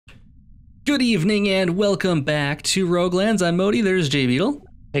Good evening and welcome back to Roguelands. I'm Modi. There's J Beetle.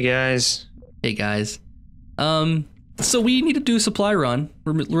 Hey guys. Hey guys. So we need to do a supply run.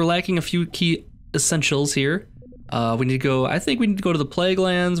 We're lacking a few key essentials here. We need to go. I think we need to go to the Plague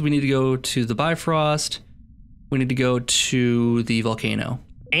Lands. We need to go to the Bifrost. We need to go to the volcano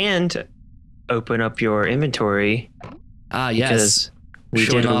and open up your inventory. Yes. We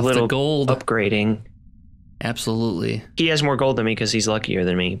Showing did a off little the gold upgrading. Absolutely. He has more gold than me because he's luckier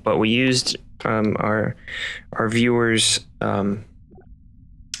than me. But we used our viewers'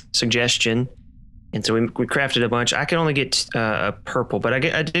 suggestion, and so we crafted a bunch. I could only get a purple, but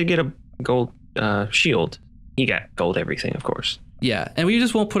I did get a gold shield. He got gold everything, of course. Yeah, and we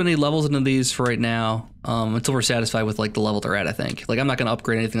just won't put any levels into these for right now until we're satisfied with like the level they're at. I think. Like I'm not gonna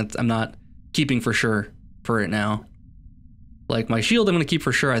upgrade anything that I'm not keeping for sure for right now. Like my shield, I'm gonna keep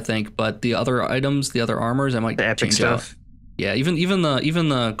for sure, I think, but the other items, the other armors, I might the epic change stuff. out. Yeah, even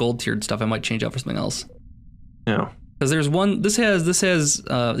the gold tiered stuff, I might change out for something else. No, because there's one. This has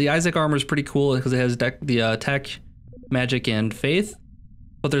the Isaac armor is pretty cool because it has the tech, magic, and faith.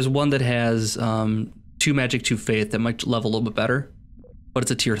 But there's one that has 2 magic, 2 faith that might level a little bit better, but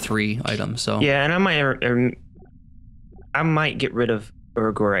it's a tier 3 item. So yeah, and I might get rid of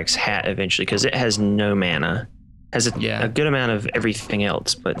Urgorek's hat eventually because it has no mana. Has a good amount of everything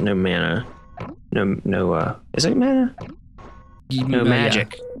else, but no mana. No. Is it mana? No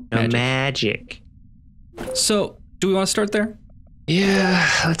magic. Yeah. No magic. So, do we want to start there? Yeah,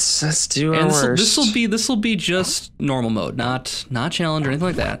 let's do our worst. This will be just normal mode, not challenge or anything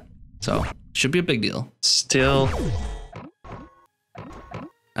like that. So, should be a big deal. Still.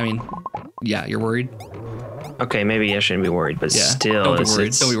 I mean, yeah, you're worried. Okay, maybe I shouldn't be worried, but still, don't be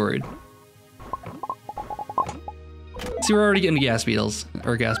worried. Don't be worried. See, we're already getting gas beetles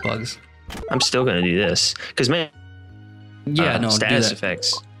or gas bugs. I'm still gonna do this because status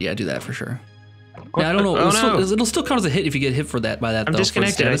effects. Yeah, do that for sure. What? Yeah, I don't know. Oh, It'll still count as a hit if you get hit for that by that. I'm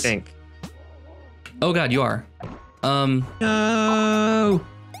disconnected, I think. Oh God, you are. No.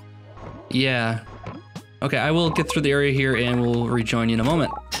 Yeah. Okay, I will get through the area here and we'll rejoin you in a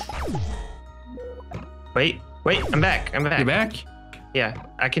moment. Wait, I'm back. You're back? Yeah,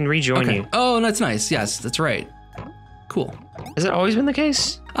 I can rejoin you. Oh, that's nice. Yes, that's right. Cool. Has it always been the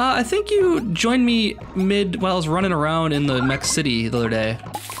case? I think you joined me while I was running around in the Mech City the other day.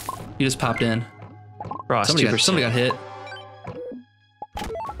 You just popped in. Ross, somebody got hit.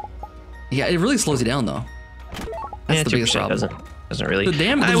 Yeah, it really slows you down though. That's the biggest problem. Doesn't really. The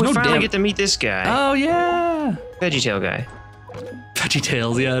damage. I would finally get to meet this guy. Oh yeah. VeggieTale guy.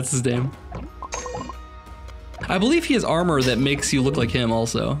 VeggieTales, yeah, that's his name. I believe he has armor that makes you look like him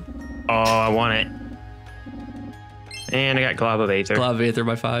also. Oh, I want it. And I got Glob of Aether. Glob of Aether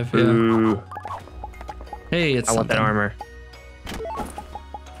by 5. Yeah. Ooh. Hey, it's I want that armor.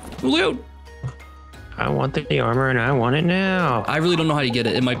 Julio. I want the armor and I want it now. I really don't know how you get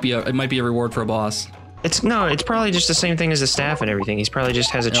it. It might be a reward for a boss. It's probably just the same thing as the staff and everything. He's probably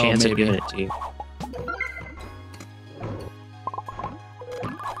just has a chance of giving it to you.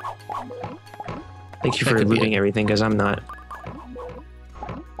 Thank you for looting everything because I'm not.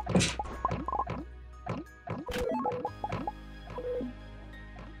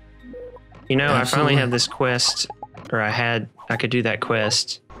 You know, I finally have this quest, or I could do that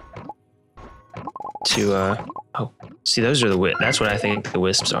quest to, see, those are the that's what I think the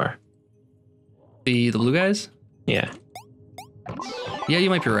wisps are. The blue guys? Yeah. Yeah, you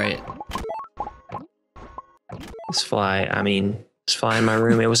might be right. This fly in my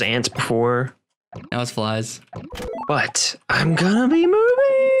room. It was ants before. Now it's flies. But I'm gonna be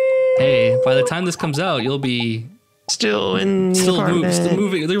moving! Hey, by the time this comes out, you'll be... Still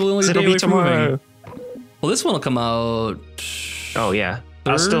moving. They're only a day away from tomorrow. moving. Well, this one will come out. Oh yeah,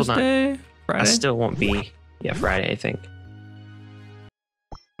 Thursday, Friday. I still won't be. Yeah, Friday I think.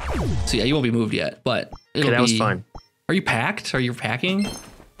 So yeah, you won't be moved yet, but it'll be. That was fun. Are you packed? Are you packing?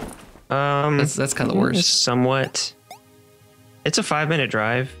 That's kind of the worst. Somewhat. It's a 5-minute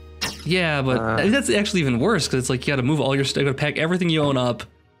drive. Yeah, but that's actually even worse because it's like you got to move all your stuff. You got to pack everything you own up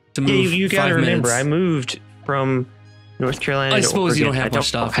to move. Yeah, you got to remember, I moved from North Carolina. I suppose you don't have much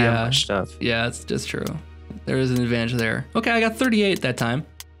stuff. Yeah, it's just true. There is an advantage there. Okay, I got 38 that time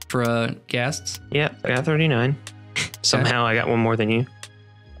for guests. Yeah, I got 39. Somehow I got one more than you.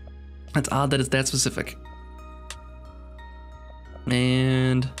 That's odd that it's that specific.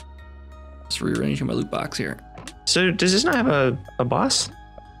 And just rearranging my loot box here. So does this not have a boss?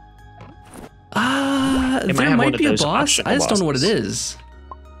 There might be a boss. I just don't know what it is.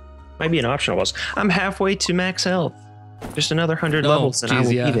 Might be an optional boss. I'm halfway to max health. Just another 100 levels and I will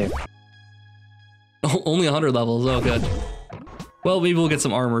be there. Only 100 levels. Oh, good. Well, maybe we'll get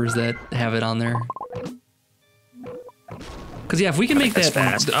some armors that have it on there. Because yeah, if we can make that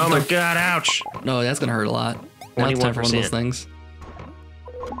fast. Oh my god! Ouch! No, that's gonna hurt a lot. Now it's time for one of those things.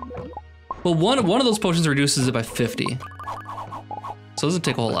 Well, one of those potions reduces it by 50. So it doesn't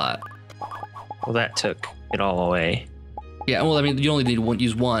take a whole lot. Well, that took it all away. Yeah, well, I mean, you only need to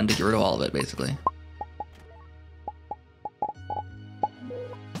use one to get rid of all of it, basically.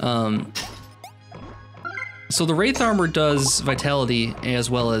 So the Wraith armor does vitality as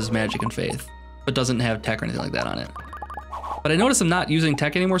well as magic and faith, but doesn't have tech or anything like that on it. But I noticed I'm not using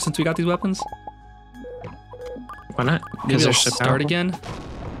tech anymore since we got these weapons. Why not? Maybe I'll start again.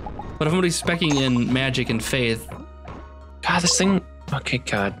 But if somebody's specking in magic and faith... God, this thing... Okay,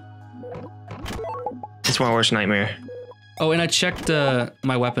 God. It's my worst nightmare. Oh, and I checked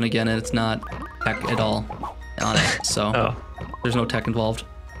my weapon again, and it's not tech at all on it, so there's no tech involved.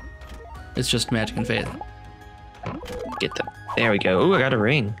 It's just magic and faith. Get the... There we go. Ooh, I got a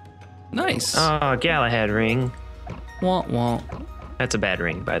ring. Nice. Oh, Galahad ring. Wah, wah. That's a bad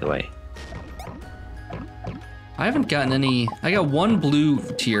ring, by the way. I haven't gotten any... I got one blue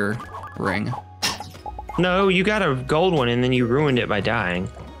tier ring. No, you got a gold one, and then you ruined it by dying.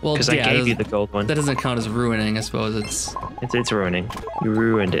 Well, because I gave you the gold one. That doesn't count as ruining, I suppose. It's ruining. You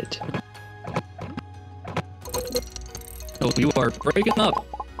ruined it. Oh, you are breaking up.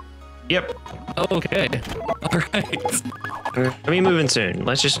 Yep. Okay. All right. Let me move in soon.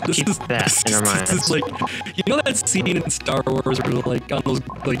 Let's just keep that in our minds. It's like, you know that scene in Star Wars where they're like on those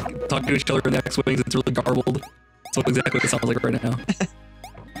like talking to each other in the X-wings? It's really garbled. That's exactly what it sounds like right now.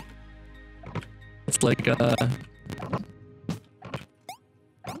 It's like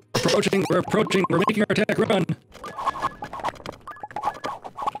we're approaching, we're making our attack run.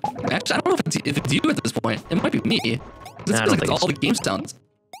 Actually, I don't know if it's you at this point. It might be me. This feels like all the game sounds.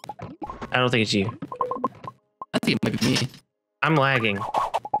 I don't think it's you. I think it might be me. I'm lagging.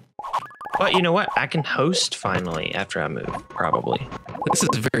 But you know what? I can host finally after I move, probably. This is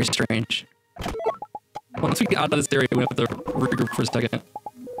very strange. Once we get out of this area, we have to regroup for a second.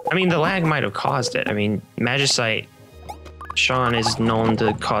 I mean, the lag might have caused it. I mean, Magicite Sean is known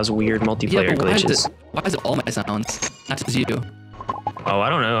to cause weird multiplayer glitches. Why is it all my sounds? Not just you. Oh, I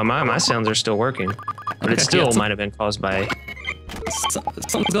don't know. My sounds are still working. But okay, it still might have been caused by...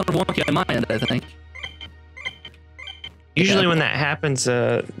 Something's gonna wonky on my end, I think. Usually when that happens,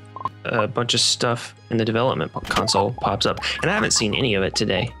 a bunch of stuff in the development console pops up. And I haven't seen any of it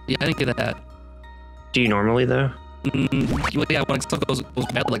today. Yeah, I didn't get that. Do you normally, though? Yeah, when stuff goes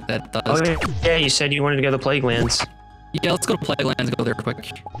bad like that, it does. Oh, yeah, you said you wanted to go to the Plaguelands. Yeah, let's go to Plaguelands and go there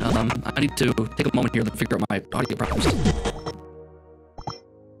quick. I need to take a moment here to figure out my audio problems.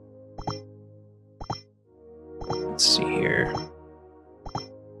 Let's see here.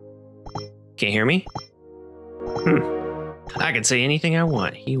 Can't hear me? I can say anything I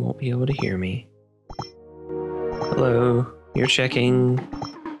want. He won't be able to hear me. Hello, you're checking.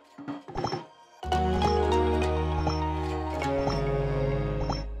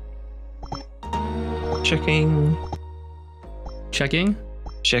 Checking.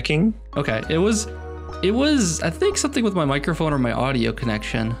 Okay, it was I think something with my microphone or my audio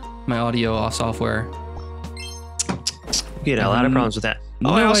connection, my audio software. You get a lot of problems with that. Oh,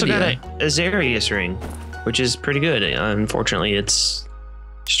 I also got a Azarius ring, which is pretty good. Unfortunately, it's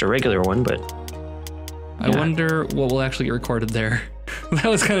just a regular one, but yeah. I wonder what will actually get recorded there. That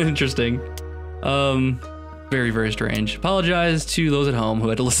was kind of interesting. Very, very strange. Apologize to those at home who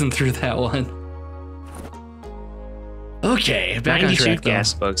had to listen through that one. Okay, back on track,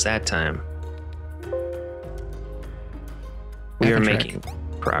 gas bugs that time. We are making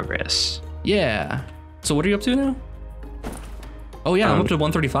progress. Yeah. So what are you up to now? Oh yeah, I'm up to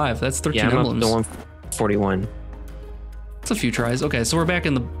 135. That's 13 emblems. I'm up to 141. That's a few tries. Okay, so we're back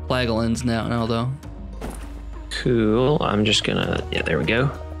in the Plaguelands now though. Cool. I'm just gonna... Yeah, there we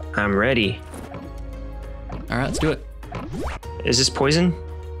go. I'm ready. All right, let's do it. Is this poison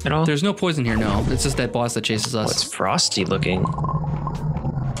at all? There's no poison here, no. It's just that boss that chases us. Oh, it's frosty looking.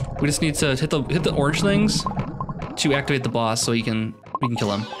 We just need to hit the orange things to activate the boss so we can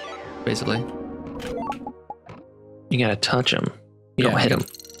kill him, basically. You gotta touch him. You don't hit him.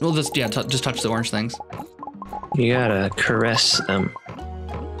 Well, just touch the orange things. You gotta caress them.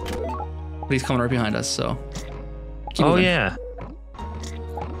 But he's coming right behind us, so. Keep moving. Yeah.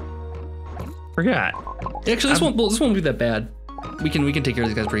 Forgot. Actually, this won't be that bad. We can take care of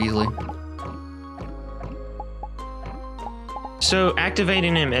these guys pretty easily. So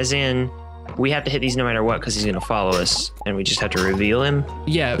activating him, as in, we have to hit these no matter what because he's gonna follow us, and we just have to reveal him.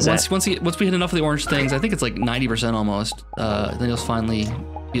 Yeah. Once we hit enough of the orange things, I think it's like 90% almost. Then he'll finally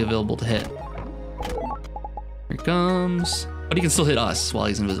be available to hit. Here he comes. But he can still hit us while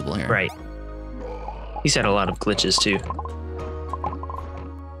he's invisible here. Right. He's had a lot of glitches too.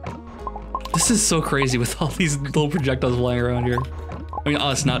 This is so crazy with all these little projectiles flying around here. I mean,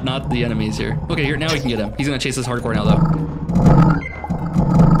 us, not the enemies here. Okay, here, now we can get him. He's gonna chase us hardcore now, though.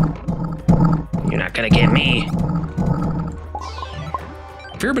 You're not gonna get me.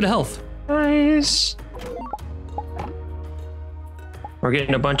 Fair bit of health. Nice. We're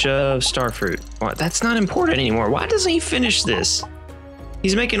getting a bunch of star fruit. Well, that's not important anymore. Why doesn't he finish this?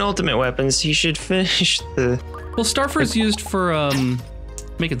 He's making ultimate weapons. He should finish the... Well, star fruit's used for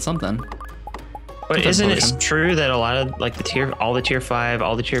making something. But isn't it true that a lot of like all the tier 5,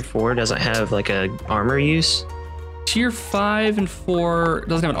 all the tier 4 doesn't have like a armor use? Tier 5 and 4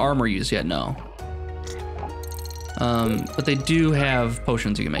 doesn't have an armor use yet, no. But they do have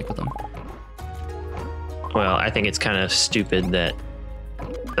potions you can make with them. Well, I think it's kind of stupid that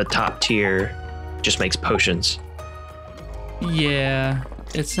the top tier just makes potions. Yeah,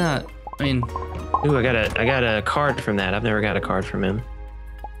 it's not. I mean, ooh, I got a card from that. I've never got a card from him.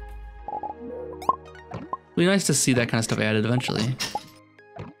 It'd be nice to see that kind of stuff added eventually.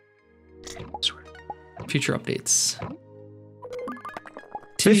 Future updates.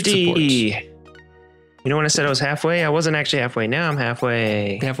 50. You know when I said I was halfway? I wasn't actually halfway. Now I'm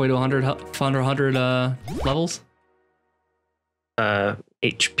halfway. Halfway to 100 levels?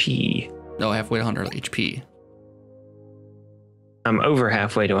 HP. No, halfway to 100 HP. I'm over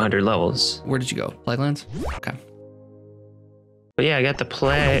halfway to 100 levels. Where did you go? Plaguelands? Okay. But yeah, I got the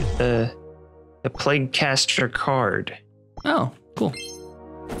Plague Caster card. Oh, cool.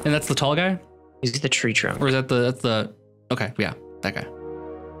 And that's the tall guy? He's the tree trunk. Or is that the okay, yeah, that guy.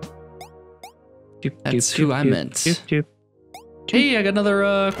 That's who I meant. Hey, I got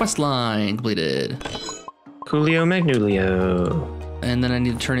another quest line completed. Coolio Magnulio. And then I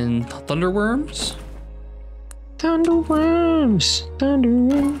need to turn in Thunderworms. Thunderworms.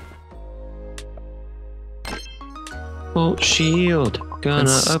 Bolt shield. Gonna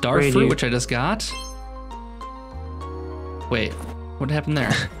upgrade Starfruit, you. which I just got. Wait, what happened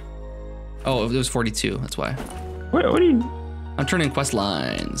there? Oh, it was 42. That's why. What are you? I'm turning quest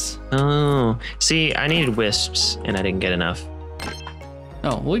lines. Oh, see, I needed wisps and I didn't get enough.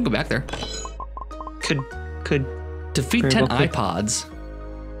 Oh, well, we can go back there. Could defeat 10 iPods.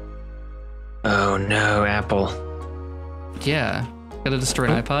 Oh no, Apple. Yeah, gotta destroy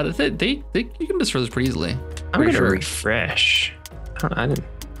an iPod. You can destroy those pretty easily. I'm gonna refresh. I didn't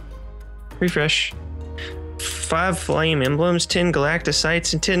refresh. 5 flame emblems, 10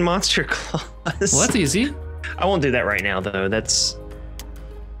 galactocytes, and 10 monster claws. Well, that's easy. I won't do that right now, though. That's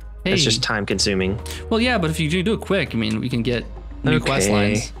just time consuming. Well, yeah, but if you do it quick, I mean, we can get new quest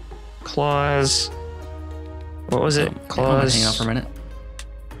lines. Claws. What was it? Claws. Hang out for a minute.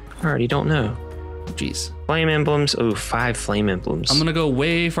 I already don't know. Jeez. Flame emblems. Oh, 5 flame emblems. I'm gonna go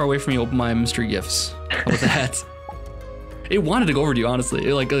way far away from you. Open my mystery gifts. How about that? It wanted to go over to you, honestly.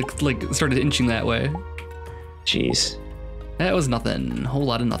 It like started inching that way. Jeez. That was nothing. Whole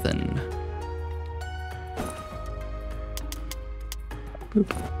lot of nothing.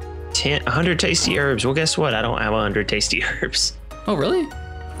 Boop. 100 tasty herbs. Well, guess what? I don't have 100 tasty herbs. Oh, really?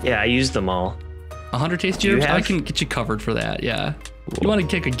 Yeah, I used them all. 100 tasty herbs? I can get you covered for that, yeah. Cool. You want to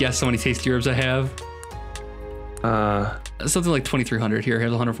take a guess how many tasty herbs I have? Something like 2,300 here.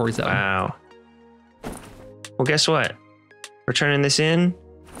 Here's 147. Wow. Well, guess what? We're turning this in.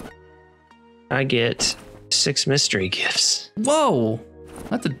 I get 6 mystery gifts. Whoa,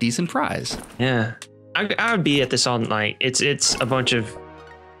 that's a decent prize. Yeah, I would be at this all night. It's a bunch of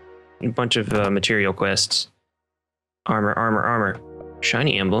material quests. Armor.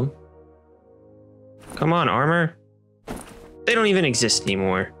 Shiny emblem. Come on, armor. They don't even exist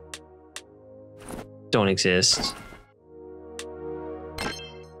anymore. Don't exist.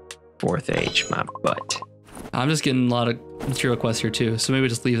 4th age, my butt. I'm just getting a lot of material quests here too, so maybe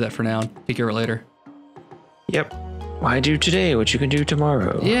just leave that for now. Take care of it later. Yep. Why do today what you can do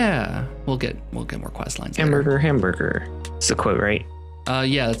tomorrow? Yeah. We'll get more quest lines. Hamburger. It's the quote, right?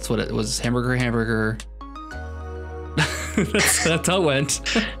 Yeah, that's what it was. Hamburger. that's how it went.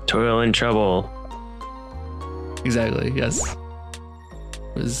 Toil and trouble. Exactly. Yes.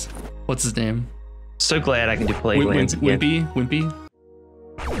 What's his name? So glad I can do Plaguelands again. Wimpy.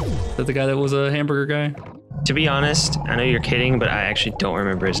 Is that the guy that was a hamburger guy? To be honest, I know you're kidding, but I actually don't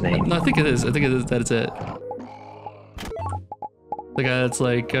remember his name. No, I think it is. That's it. The guy that's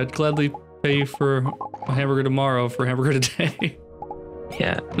like, I'd gladly pay for a hamburger tomorrow for a hamburger today.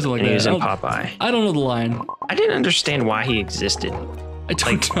 Yeah, like he was in Popeye. I don't know the line. I didn't understand why he existed. I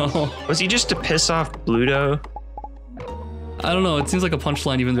don't know. Was he just to piss off Bluto? I don't know. It seems like a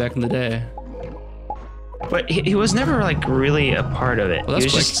punchline even back in the day. But he was never like really a part of it. Well, he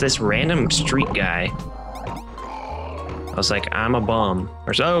was quick. just this random street guy. I was like, I'm a bum.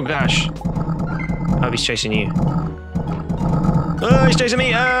 Or so, oh gosh. Oh, he's chasing you. Oh, he's chasing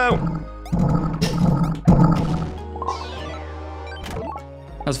me. Oh.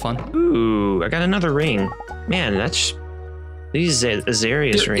 That was fun. Ooh, I got another ring. Man, that's these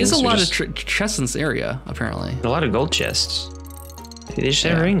Azarius There rings. is a lot of chests in this area, apparently. A lot of gold chests. They just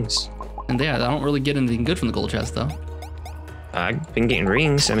have rings. And yeah, I don't really get anything good from the gold chest, though. I've been getting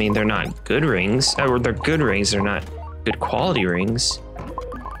rings. I mean, they're not good rings. Or they're good rings. They're not good quality rings.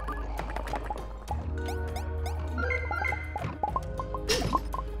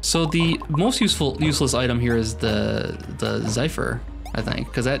 So the most useless item here is the Zephyr, I think,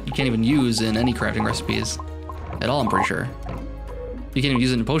 because that you can't even use in any crafting recipes at all, I'm pretty sure. You can't even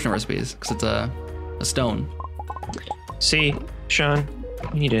use it in potion recipes because it's a stone. See, Sean,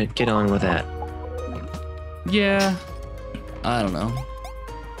 you need to get on with that. Yeah, I don't know.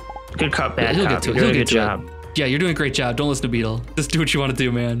 Good cop, bad He'll cop. get to it. You're He'll doing a get good to job. it. Yeah, you're doing a great job. Don't listen to Beetle. Just do what you want to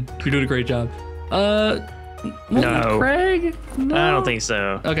do, man. You're doing a great job. No. Craig? No. I don't think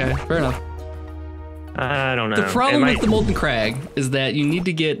so. Okay, fair enough. I don't know. The problem with the Molten Crag is that you need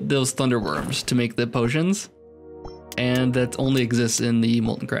to get those Thunderworms to make the potions, and that only exists in the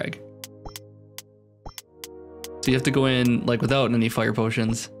Molten Crag. So you have to go in like without any fire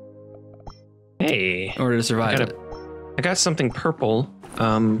potions. Hey. In order to survive it. I got something purple.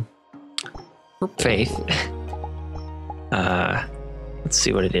 Purple. Faith. Let's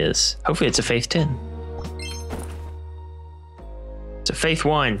see what it is. Hopefully it's a Faith 10. It's a Faith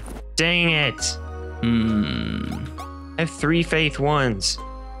 1. Dang it. I have 3 Faith 1s.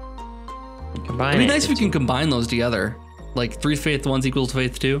 Combine It'd be it. nice if we can combine those together. Like 3 Faith 1s equals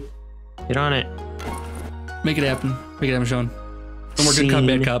Faith 2. Get on it. Make it happen. Make it happen, Sean. No more good cop,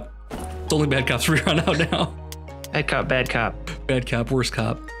 bad cop. It's only bad cops from here on out now. Bad cop, bad cop. Bad cop, worst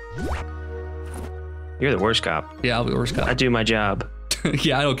cop. You're the worst cop. Yeah, I'll be the worst cop. I do my job.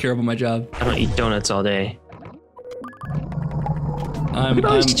 Yeah, I don't care about my job. I don't eat donuts all day. I'm Look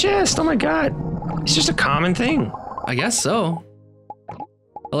at all these chests. Oh my god. It's just a common thing. I guess so.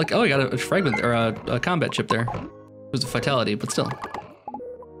 Like, oh, I got a fragment or a combat chip there. It was a fatality, but still.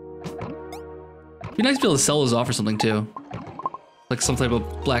 It'd be nice to be able to sell those off or something too. Like some type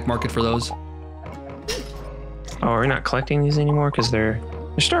of black market for those. Oh, we're not collecting these anymore because they're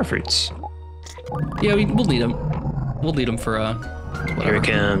star fruits. Yeah, we'll need them. We'll need them for whatever. Here it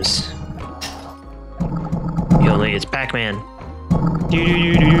comes. It's Pac-Man.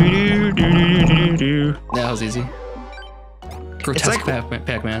 That was easy. Grotesque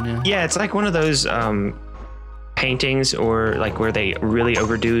Pac-Man, yeah. Yeah, it's like one of those paintings or like where they really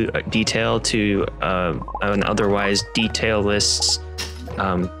overdo detail to an otherwise detailless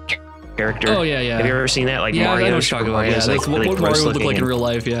character. Oh yeah, yeah. Have you ever seen that? Like yeah, Mario. I know what you're talking about. Yeah, that's really what Mario would look like in and real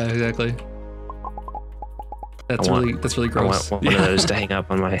life. Yeah, exactly. That's really gross. I want one of those to hang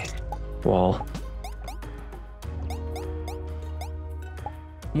up on my wall.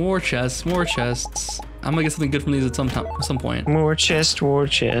 More chests, more chests. I'm gonna get something good from these at some point. More chest, more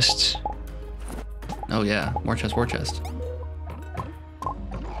chest. Oh yeah, more chest, more chest.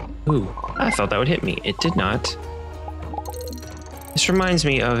 Ooh, I thought that would hit me. It did not. This reminds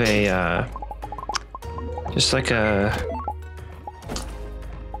me of a, just like a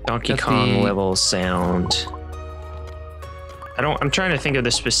Donkey Kong level sound. I'm trying to think of the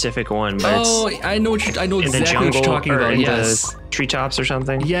specific one, but I know exactly what you're talking about. Yes. The treetops or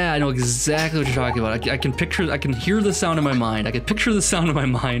something. Yeah, I know exactly what you're talking about. I can hear the sound in my mind. I can picture the sound in my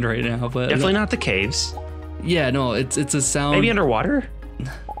mind right now, but definitely not the caves. Yeah, no, it's a sound. Maybe underwater?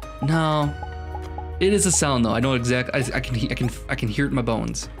 No. It is a sound though. I know exactly. I can hear it in my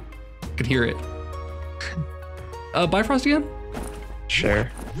bones. I can hear it. Bifrost again?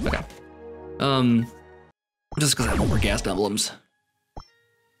 Sure. Okay. Just because I have more gas emblems.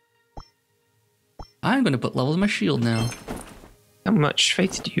 I'm gonna put levels in my shield now. How much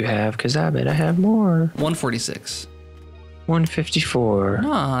faith do you have? Because I bet I have more. 146. 154.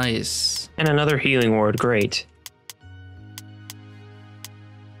 Nice. And another healing ward. Great.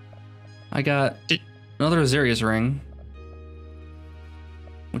 I got another Azarius ring,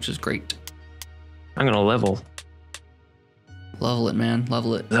 which is great. I'm gonna level. Level it, man.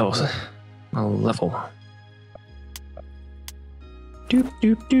 Level it. I'll level. I'm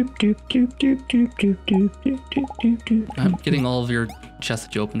getting all of your chests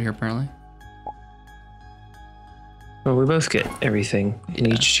that you opened here, apparently. Well, we both get everything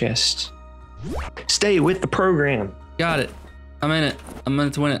in each chest. Stay with the program. Got it. I'm in it. I'm in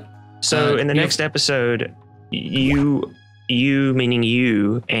it to win it. So in the next episode, you you meaning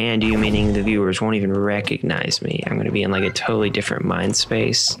you and you meaning the viewers won't even recognize me. I'm going to be in like a totally different mind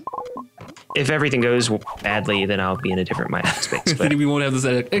space. If everything goes badly, then I'll be in a different mind space. But we won't have this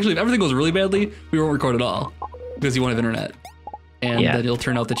edit. Actually, if everything goes really badly, we won't record at all because you won't have internet. And then it'll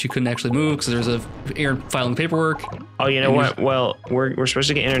turn out that you couldn't actually move because there's a error filing paperwork. Oh, you know what? Well, we're supposed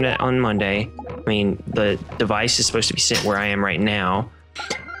to get internet on Monday. I mean, the device is supposed to be sent where I am right now.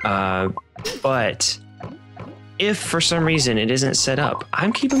 But if for some reason it isn't set up,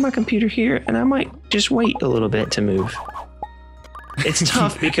 I'm keeping my computer here and I might just wait a little bit to move. It's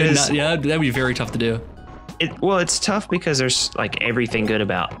tough because... yeah, that'd be very tough to do. Well, it's tough because there's like everything good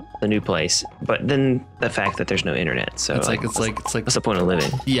about the new place, but then the fact that there's no internet. So it's like what's the point of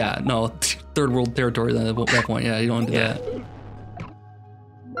living? Yeah, no, third world territory then at that point. Yeah, you don't want to do that.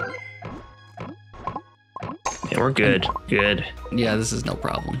 Yeah, we're good. Good. Yeah, this is no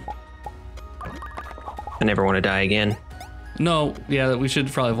problem. I never want to die again. No, yeah, we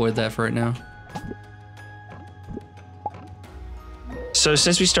should probably avoid that for right now. So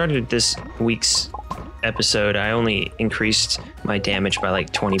since we started this week's episode, I only increased my damage by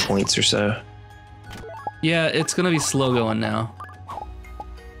like 20 points or so. Yeah, it's gonna be slow going now.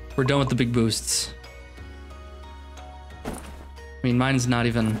 We're done with the big boosts. I mean, mine's not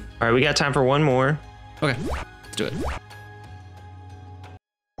even... All right, we got time for one more. Okay, let's do it.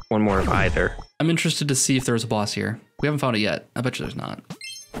 One more of either. I'm interested to see if there's a boss here. We haven't found it yet. I bet you there's not.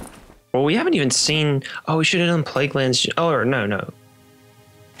 Well, we haven't even seen... Oh, we should have done Plaguelands. Oh, or no.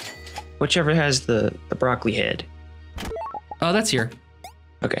 Whichever has the broccoli head. Oh, that's here.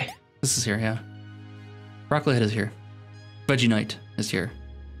 Okay. This is here, yeah. Broccoli head is here. Veggie Knight is here.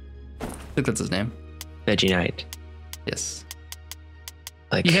 I think that's his name. Veggie Knight. Yes.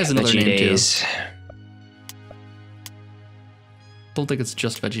 Like he has another name days. too. Don't think it's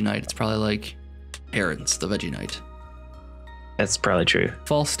just Veggie Knight. It's probably like Parents, the Veggie Knight. That's probably true.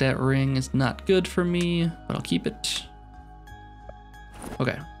 False stat ring is not good for me, but I'll keep it.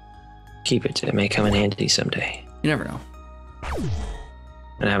 Okay. Keep it. It may come in handy someday. You never know.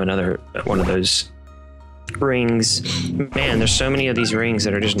 And I have another one of those rings. Man, there's so many of these rings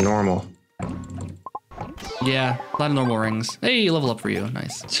that are just normal. Yeah, a lot of normal rings. Hey, level up for you.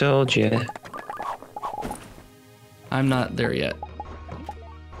 Nice. Told ya. I'm not there yet.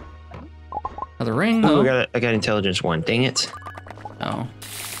 Another ring, though. Oh, I got intelligence 1. Dang it. Oh.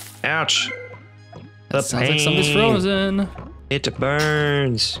 Ouch. That sounds like somebody's frozen. It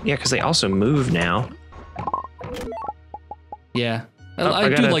burns. Yeah, because they also move now. Yeah. I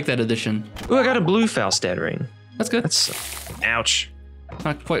do like that addition. Oh, I got a blue Falstad ring. That's good. Ouch.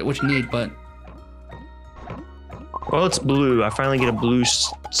 Not quite what you need, but... Well, it's blue. I finally get a blue,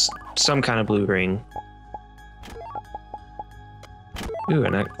 some kind of blue ring. Ooh,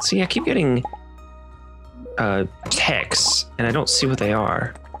 and I keep getting texts, and I don't see what they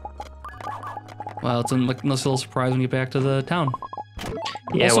are. Well, it's like no little surprise when you get back to the town.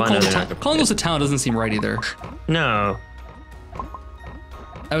 Yeah, also, well, calling this a town doesn't seem right either. No.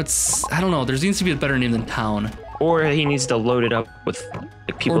 I don't know. There needs to be a better name than town. Or he needs to load it up with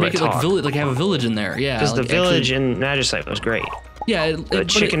like, people or make that it talk. like have a village in there. Yeah. Because like the village in Magicite was great. Yeah. The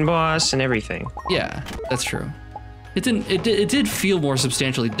chicken boss and everything. Yeah, that's true. It did feel more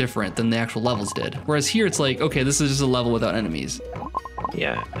substantially different than the actual levels did. Whereas here it's like, okay, this is just a level without enemies.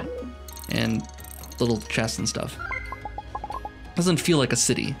 Yeah. And little chests and stuff. Doesn't feel like a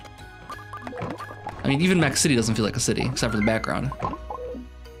city. I mean, even Max City doesn't feel like a city, except for the background.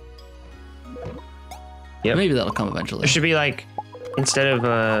 Yep. Maybe that'll come eventually. There should be like, instead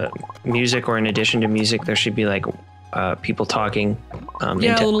of music or in addition to music, there should be like people talking.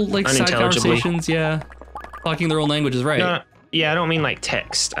 Yeah, little like side conversations, yeah. Talking their own languages, right? No, yeah, I don't mean like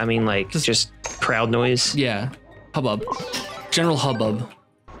text. I mean like just crowd noise. Yeah, hubbub. General hubbub.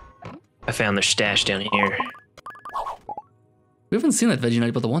 I found their stash down here. We haven't seen that Veggie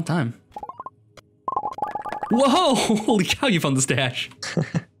Knight but the one time. Whoa! Holy cow, you found the stash.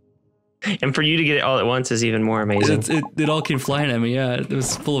 And for you to get it all at once is even more amazing. It all came flying at me, yeah. It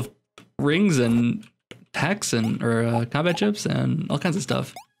was full of rings and hacks and combat chips and all kinds of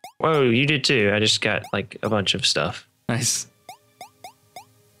stuff. Whoa, you did too. I just got like a bunch of stuff. Nice.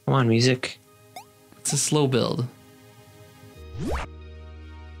 Come on, music. It's a slow build.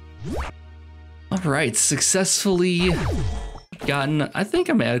 All right, successfully gotten. I think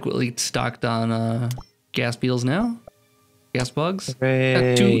I'm adequately stocked on gas beetles now. Gas bugs.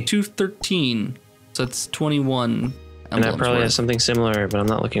 Hooray. 213. So it's 21. And I probably have something similar, but I'm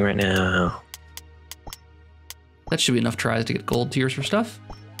not looking right now. That should be enough tries to get gold tiers for stuff.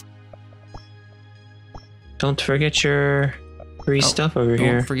 Don't forget your free stuff over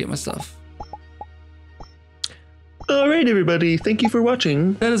here. Don't forget my stuff. All right, everybody. Thank you for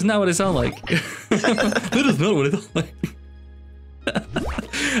watching. That is not what I sound like. That is not what I sound like.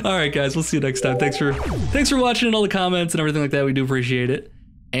 All right, guys. We'll see you next time. Thanks for watching and all the comments and everything like that. We do appreciate it.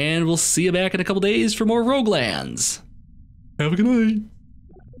 And we'll see you back in a couple days for more Roguelands. Have a good night.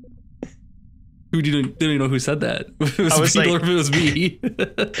 They don't even know who said that. If it was people or if it was me.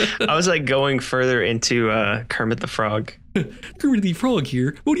 I was like going further into Kermit the Frog. Kermit the Frog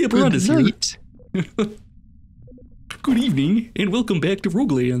here. What up around us here? Good evening, and welcome back to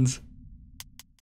Roguelands.